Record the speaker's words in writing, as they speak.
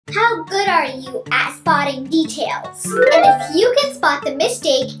How good are you at spotting details? And if you can spot the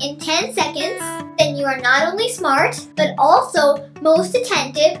mistake in 10 seconds, then you are not only smart, but also most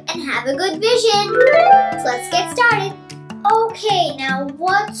attentive and have a good vision. So let's get started. Okay, now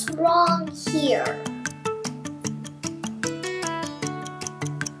what's wrong here?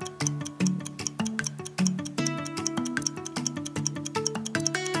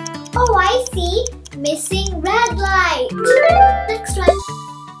 Oh, I see. Missing red light. Next one.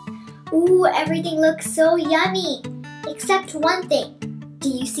 Ooh, everything looks so yummy. Except one thing. Do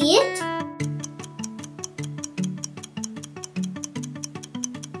you see it?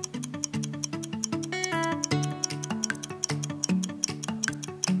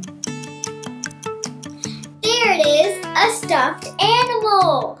 There it is, a stuffed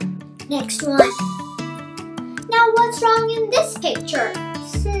animal. Next one. Now what's wrong in this picture?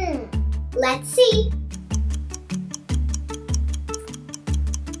 Let's see.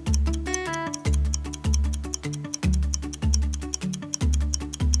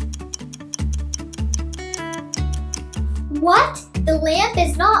 What? The lamp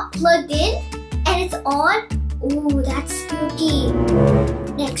is not plugged in and it's on? Ooh, that's spooky.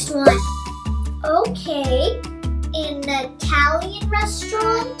 Next one. Okay, in an Italian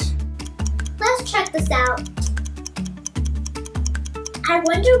restaurant. Let's check this out. I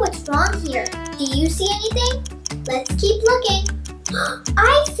wonder what's wrong here. Do you see anything? Let's keep looking.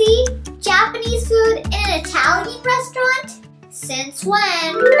 I see! Japanese food in an Italian restaurant? Since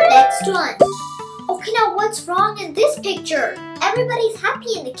when? Next one. Okay, now what's wrong in this picture? Everybody's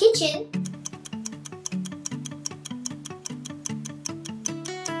happy in the kitchen.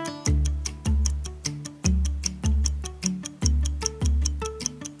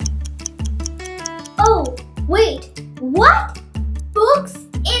 Oh, wait, what? Books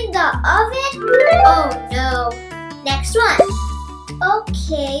in the oven? Oh no. Next one.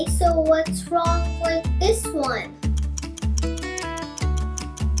 Okay, so what's wrong with this one?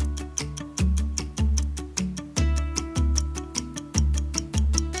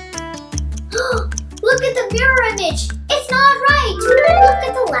 Look at the mirror image. It's not right. Look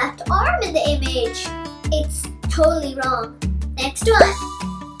at the left arm in the image. It's totally wrong. Next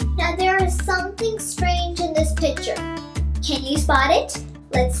one. Now there is something strange in this picture. Can you spot it?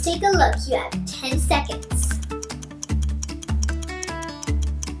 Let's take a look. You have 10 seconds.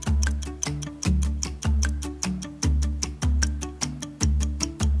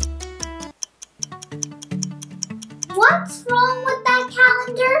 What's wrong with that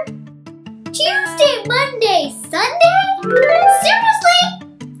calendar? Tuesday, Monday, Sunday? Seriously?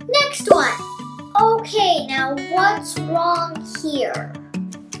 Next one. Okay, now what's wrong here?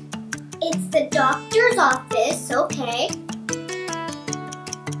 It's the doctor's office, okay.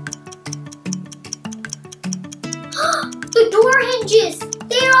 The door hinges!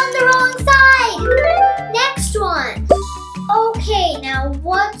 They're on the wrong side! Next one! Okay, now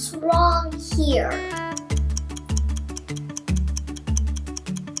what's wrong here?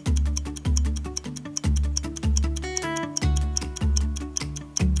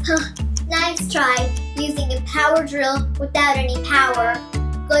 Nice try, using a power drill without any power.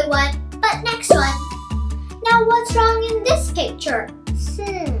 Good one, but next one. Now what's wrong in this picture?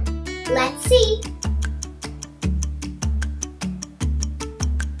 Let's see.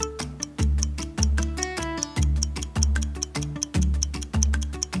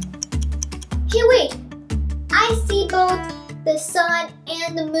 Hey, wait. I see both the sun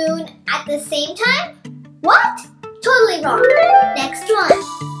and the moon at the same time? What? Totally wrong. Next one.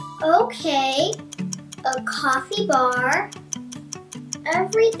 Okay, a coffee bar.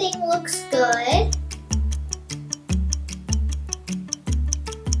 Everything looks good.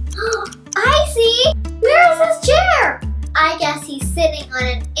 I see! Where is his chair? I guess he's sitting on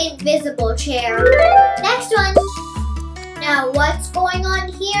an invisible chair. Next one. Now what's going on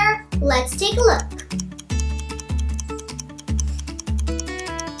here? Let's take a look.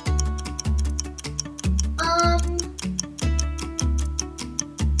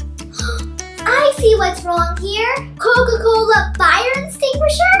 I see what's wrong here. Coca-Cola fire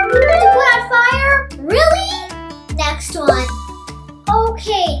extinguisher? To put out fire? Really? Next one.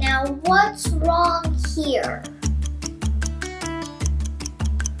 Okay, now what's wrong here?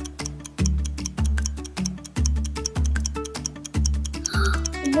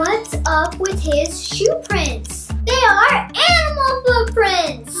 What's up with his shoe prints? They are animal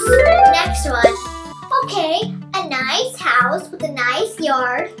footprints! Next one. Okay, a nice house with a nice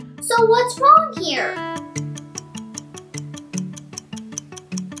yard. So what's wrong here?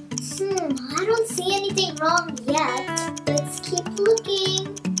 I don't see anything wrong yet. Let's keep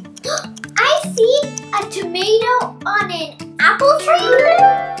looking. I see a tomato on an apple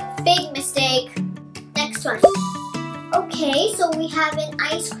tree. So we have an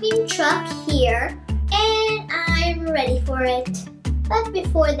ice cream truck here, and I'm ready for it. But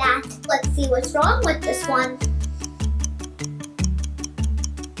before that, let's see what's wrong with this one.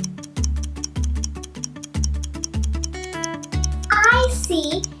 I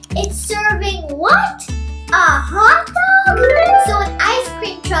see it's serving what? A hot dog? So an ice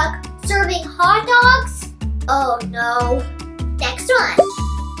cream truck serving hot dogs? Oh no. Next one.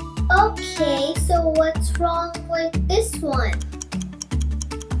 Okay, so what's wrong with this one?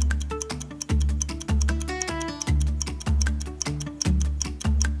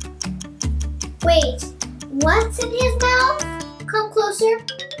 Wait, what's in his mouth? Come closer.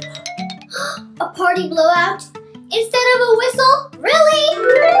 A party blowout instead of a whistle?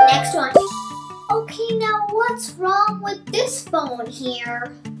 Really? Next one. Okay, now what's wrong with this phone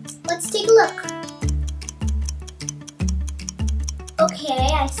here? Let's take a look. Okay,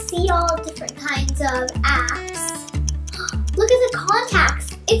 I see all different kinds of apps. Look at the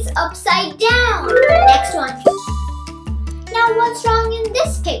contacts. It's upside down. Next one. Now what's wrong in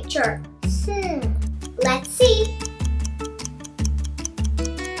this picture? Let's see.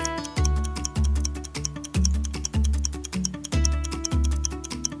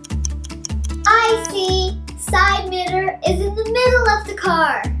 I see. Side mirror is in the middle of the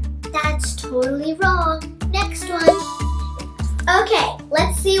car. That's totally wrong. Next one. Okay,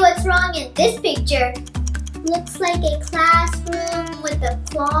 let's see what's wrong in this picture. Looks like a classroom with a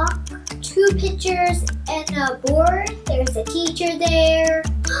clock, 2 pictures, and a board. There's a teacher there.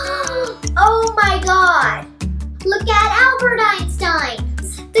 Oh my god! Look at Albert Einstein.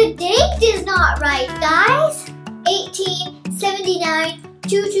 The date is not right, guys. 1879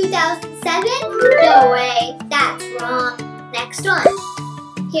 to 2007? No way, that's wrong. Next one.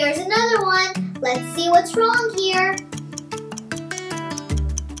 Here's another one. Let's see what's wrong here.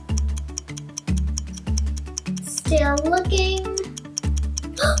 Still looking.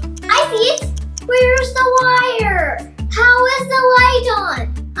 I see it! Where's the wire? How is the light on?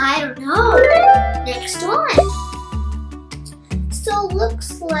 I don't know. Next one. So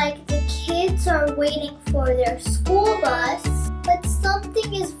looks like the kids are waiting for their school bus, but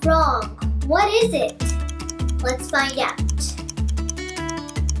something is wrong. What is it? Let's find out.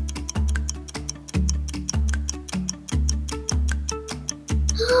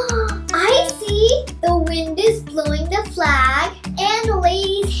 I see! The wind is blowing the flag and the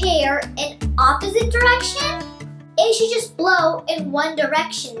lady's hair in opposite direction. It should just blow in one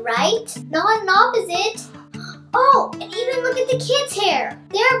direction, right? Not in opposite. Oh, and even look at the kids' hair.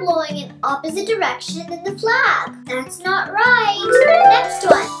 They're blowing in opposite direction than the flag. That's not right. Next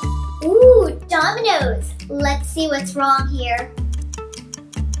one. Ooh, dominoes. Let's see what's wrong here.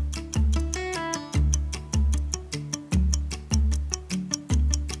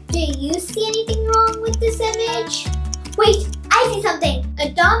 Do you see anything wrong with this image? Wait, I see something. A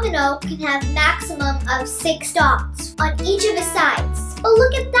domino can have maximum of 6 dots on each of its sides. But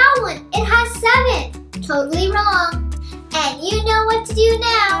look at that one, it has 7. Totally wrong. And you know what to do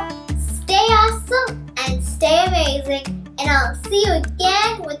now. Stay awesome and stay amazing. And I'll see you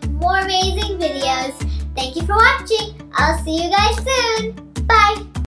again with more amazing videos. Thank you for watching. I'll see you guys soon. Bye.